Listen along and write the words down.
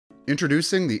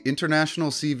Introducing the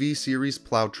International CV Series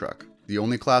Plow Truck, the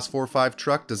only Class 4-5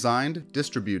 truck designed,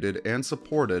 distributed, and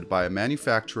supported by a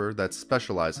manufacturer that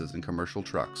specializes in commercial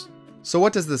trucks. So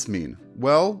what does this mean?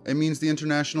 Well, it means the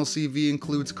International CV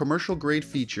includes commercial-grade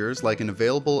features like an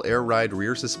available air-ride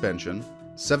rear suspension,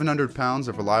 700 pounds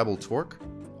of reliable torque,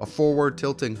 a forward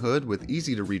tilting hood with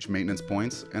easy-to-reach maintenance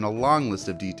points, and a long list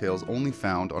of details only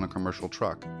found on a commercial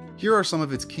truck. Here are some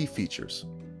of its key features.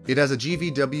 It has a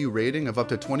GVW rating of up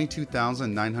to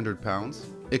 22,900 pounds.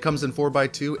 It comes in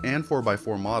 4x2 and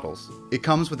 4x4 models. It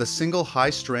comes with a single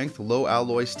high-strength,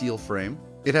 low-alloy steel frame.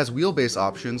 It has wheelbase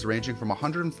options ranging from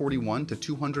 141 to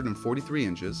 243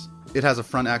 inches. It has a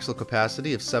front axle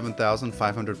capacity of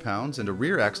 7,500 pounds and a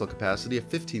rear axle capacity of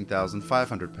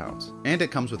 15,500 pounds. And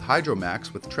it comes with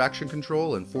Hydromax with traction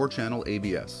control and 4-channel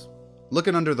ABS.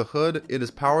 Looking under the hood, it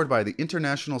is powered by the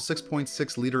International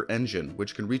 6.6-liter engine,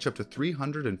 which can reach up to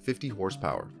 350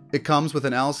 horsepower. It comes with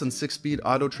an Allison 6-speed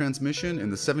auto transmission in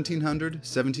the 1700,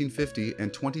 1750,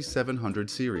 and 2700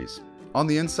 series. On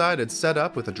the inside, it's set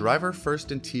up with a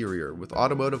driver-first interior with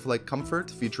automotive-like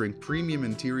comfort featuring premium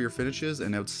interior finishes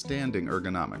and outstanding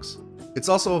ergonomics. It's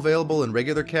also available in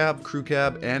regular cab, crew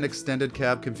cab, and extended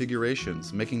cab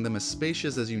configurations, making them as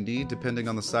spacious as you need depending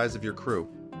on the size of your crew.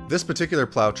 This particular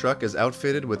plow truck is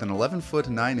outfitted with an 11-foot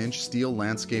 9-inch steel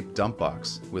landscape dump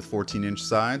box with 14-inch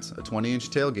sides, a 20-inch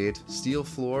tailgate, steel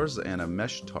floors, and a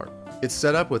mesh tarp. It's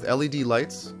set up with LED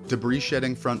lights,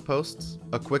 debris-shedding front posts,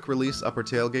 a quick-release upper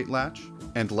tailgate latch,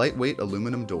 and lightweight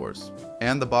aluminum doors.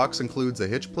 And the box includes a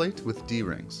hitch plate with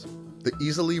D-rings. The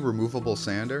easily removable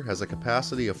sander has a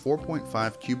capacity of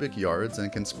 4.5 cubic yards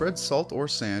and can spread salt or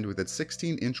sand with its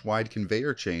 16-inch wide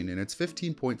conveyor chain and its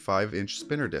 15.5-inch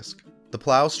spinner disc. The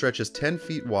plow stretches 10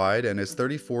 feet wide and is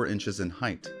 34 inches in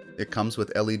height. It comes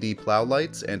with LED plow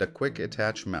lights and a quick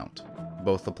attach mount.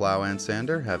 Both the plow and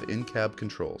sander have in-cab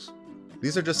controls.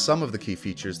 These are just some of the key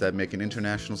features that make an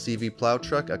International CV plow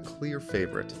truck a clear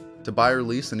favorite. To buy or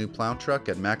lease a new plow truck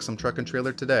at Maxim Truck and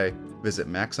Trailer today, visit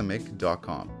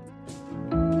maximinc.com.